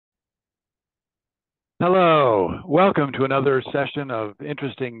Hello, welcome to another session of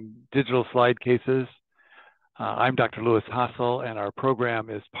interesting digital slide cases. I'm Dr. Louis Hassel, and our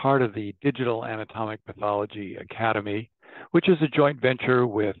program is part of the Digital Anatomic Pathology Academy, which is a joint venture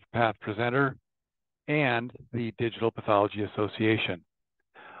with Path Presenter and the Digital Pathology Association.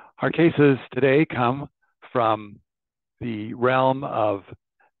 Our cases today come from the realm of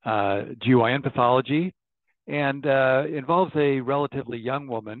GYN pathology and involves a relatively young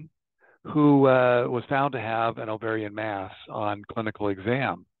woman who was found to have an ovarian mass on clinical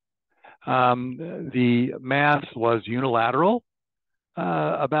exam. The mass was unilateral,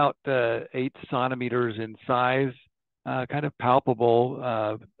 about 8 centimeters in size, kind of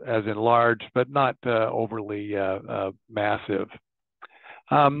palpable as in large, but not overly massive.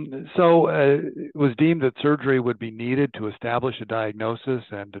 So it was deemed that surgery would be needed to establish a diagnosis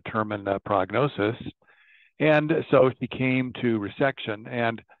and determine a prognosis. And so she came to resection.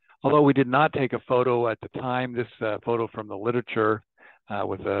 And although we did not take a photo at the time, this photo from the literature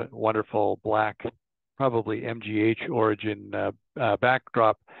with a wonderful black, probably MGH origin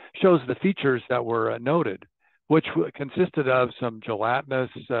backdrop shows the features that were noted, which consisted of some gelatinous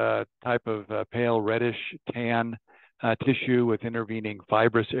type of pale reddish tan tissue with intervening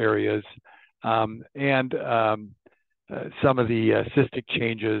fibrous areas, and some of the cystic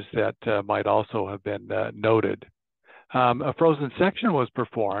changes that might also have been noted. A frozen section was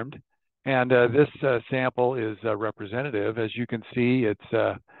performed, and this sample is representative. As you can see,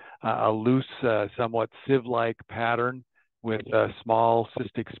 it's a loose, somewhat sieve-like pattern with small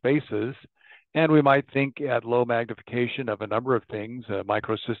cystic spaces. And we might think at low magnification of a number of things, a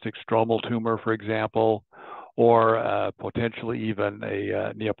microcystic stromal tumor, for example, or potentially even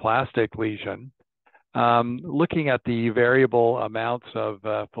a neoplastic lesion. Looking at the variable amounts of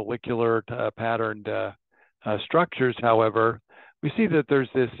follicular patterned structures, however, we see that there's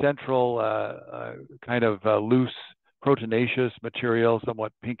this central kind of loose proteinaceous material,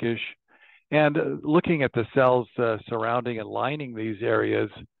 somewhat pinkish. And looking at the cells surrounding and lining these areas,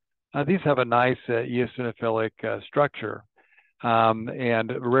 these have a nice eosinophilic structure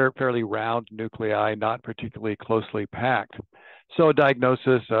and fairly round nuclei, not particularly closely packed. So a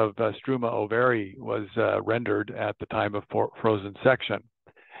diagnosis of Struma Ovarii was rendered at the time of frozen section.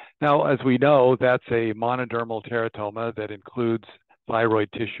 Now, as we know, that's a monodermal teratoma that includes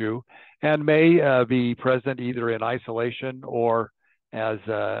thyroid tissue and may be present either in isolation or as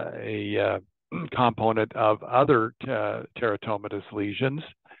a component of other teratomatous lesions.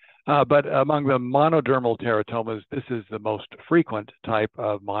 But among the monodermal teratomas, this is the most frequent type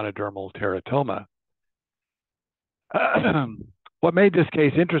of monodermal teratoma. What made this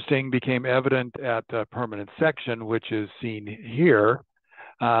case interesting became evident at permanent section, which is seen here,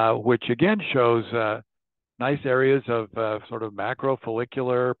 which again shows nice areas of sort of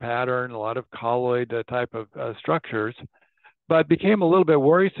macrofollicular pattern, a lot of colloid type of structures, but became a little bit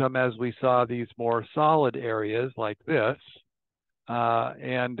worrisome as we saw these more solid areas like this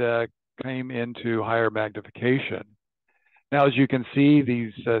and came into higher magnification. Now, as you can see,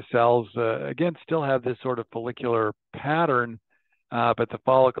 these cells, again, still have this sort of follicular pattern, but the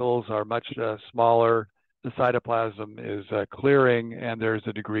follicles are much smaller. The cytoplasm is clearing, and there's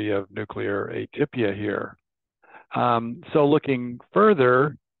a degree of nuclear atypia here. So looking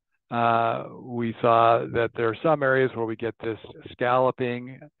further, we saw that there are some areas where we get this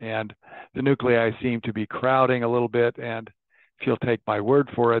scalloping, and the nuclei seem to be crowding a little bit. And if you'll take my word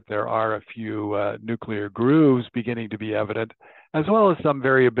for it, there are a few nuclear grooves beginning to be evident, as well as some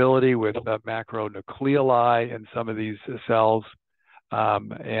variability with macronucleoli in some of these cells,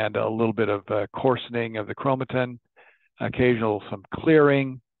 and a little bit of coarsening of the chromatin, occasional some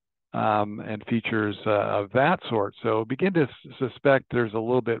clearing, and features of that sort. So begin to suspect there's a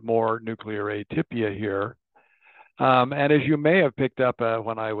little bit more nuclear atypia here. And as you may have picked up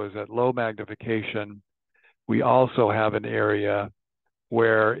when I was at low magnification, we also have an area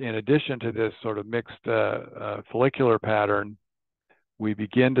where, in addition to this sort of mixed follicular pattern, we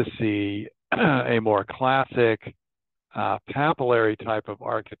begin to see a more classic papillary type of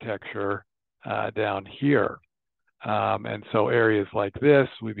architecture down here. And so areas like this,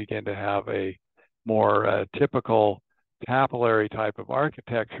 we begin to have a more typical papillary type of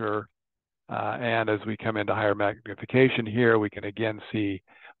architecture. And as we come into higher magnification here, we can again see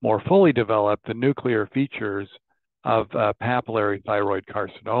more fully develop the nuclear features of papillary thyroid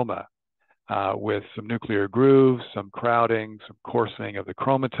carcinoma with some nuclear grooves, some crowding, some coarsening of the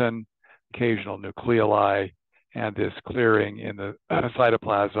chromatin, occasional nucleoli, and this clearing in the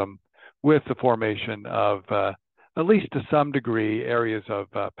cytoplasm with the formation of, at least to some degree, areas of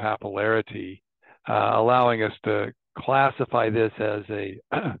papillarity, allowing us to classify this as a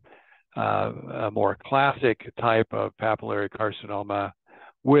a more classic type of papillary carcinoma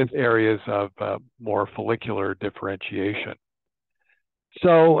with areas of more follicular differentiation.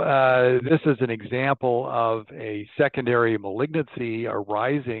 So this is an example of a secondary malignancy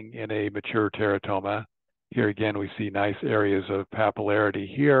arising in a mature teratoma. Here again, we see nice areas of papillarity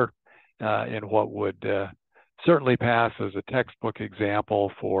here in what would certainly pass as a textbook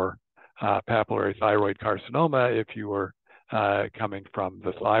example for papillary thyroid carcinoma if you were coming from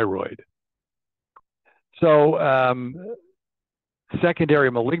the thyroid. So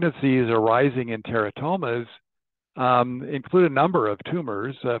secondary malignancies arising in teratomas include a number of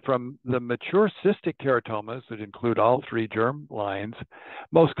tumors from the mature cystic teratomas that include all three germ lines.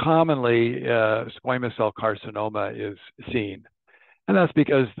 Most commonly, squamous cell carcinoma is seen. And that's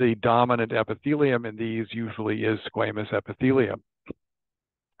because the dominant epithelium in these usually is squamous epithelium.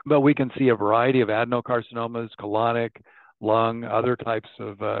 But we can see a variety of adenocarcinomas, colonic, lung, other types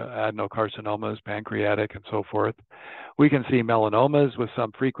of adenocarcinomas, pancreatic, and so forth. We can see melanomas with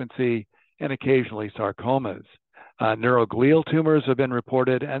some frequency and occasionally sarcomas. Neuroglial tumors have been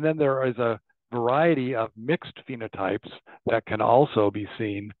reported, and then there is a variety of mixed phenotypes that can also be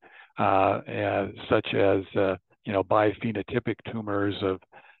seen, such as biphenotypic tumors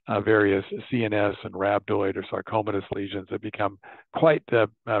of various CNS and rhabdoid or sarcomatous lesions that become quite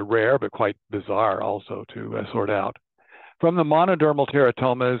rare, but quite bizarre also to sort out. From the monodermal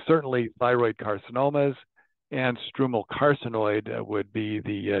teratomas, certainly thyroid carcinomas and strumal carcinoid would be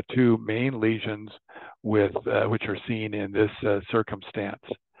the two main lesions which are seen in this circumstance.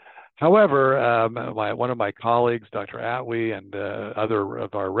 However, one of my colleagues, Dr. Atwee, and other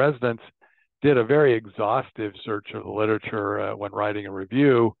of our residents did a very exhaustive search of the literature when writing a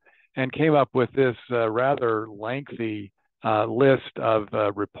review and came up with this rather lengthy list of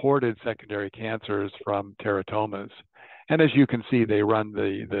reported secondary cancers from teratomas. And as you can see, they run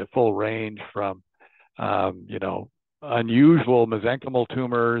the full range from unusual mesenchymal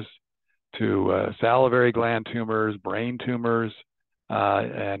tumors to salivary gland tumors, brain tumors,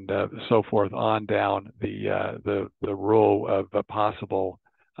 and so forth on down the row of possible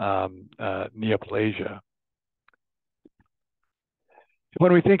neoplasia.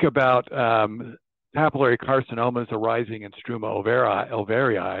 When we think about papillary carcinomas arising in Struma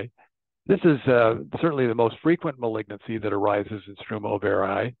Ovarii, this is certainly the most frequent malignancy that arises in Struma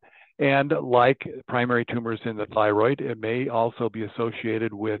Ovarii. And like primary tumors in the thyroid, it may also be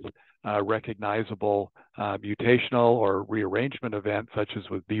associated with recognizable mutational or rearrangement events, such as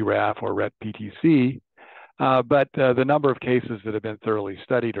with BRAF or RET-PTC. But the number of cases that have been thoroughly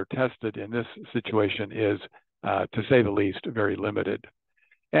studied or tested in this situation is, to say the least, very limited.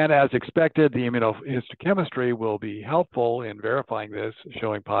 And as expected, the immunohistochemistry will be helpful in verifying this,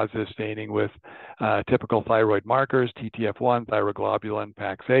 showing positive staining with typical thyroid markers, TTF1, thyroglobulin,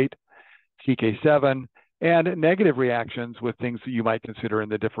 PAX8, CK7, and negative reactions with things that you might consider in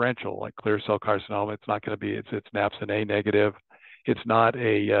the differential, like clear cell carcinoma. It's not going to be, it's napsin A negative. It's not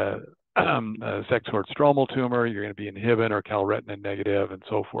a sexual stromal tumor. You're going to be inhibin or calretinin negative and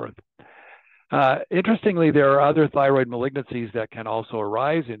so forth. Interestingly, there are other thyroid malignancies that can also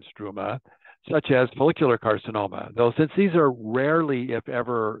arise in struma, such as follicular carcinoma. Though since these are rarely, if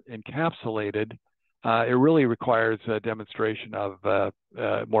ever, encapsulated, it really requires a demonstration of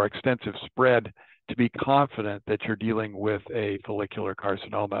more extensive spread to be confident that you're dealing with a follicular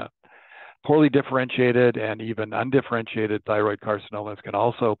carcinoma. Poorly differentiated and even undifferentiated thyroid carcinomas can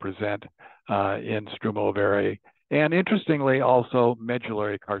also present in Struma Ovarii, and interestingly, also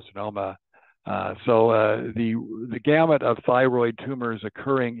medullary carcinoma. So the gamut of thyroid tumors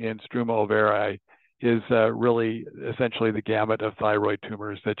occurring in Struma Ovarii is really essentially the gamut of thyroid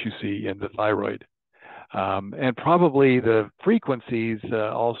tumors that you see in the thyroid. And probably the frequencies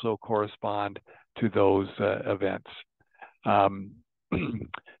also correspond to those events.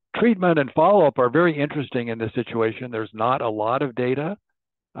 Treatment and follow-up are very interesting in this situation. There's not a lot of data,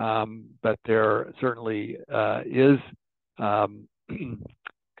 but there certainly is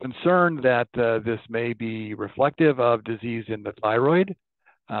concern that this may be reflective of disease in the thyroid.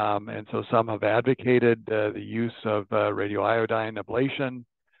 And so some have advocated the use of radioiodine ablation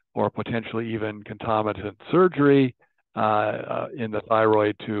or potentially even concomitant surgery in the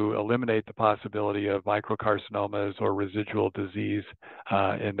thyroid to eliminate the possibility of microcarcinomas or residual disease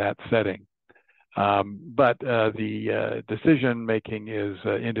in that setting. But the decision-making is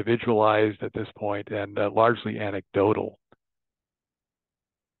individualized at this point and largely anecdotal.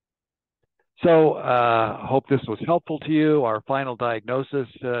 So hope this was helpful to you. Our final diagnosis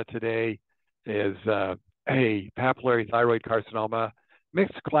today is a papillary thyroid carcinoma,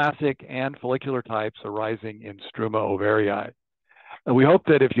 mixed classic and follicular types arising in Struma Ovarii. We hope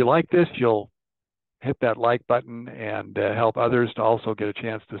that if you like this, you'll hit that like button and help others to also get a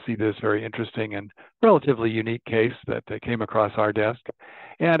chance to see this very interesting and relatively unique case that came across our desk.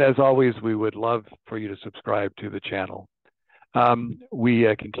 And as always, we would love for you to subscribe to the channel.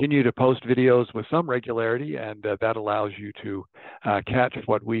 We continue to post videos with some regularity, and that allows you to catch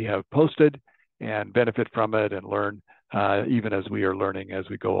what we have posted and benefit from it and learn even as we are learning as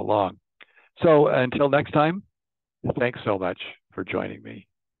we go along. So until next time, thanks so much for joining me.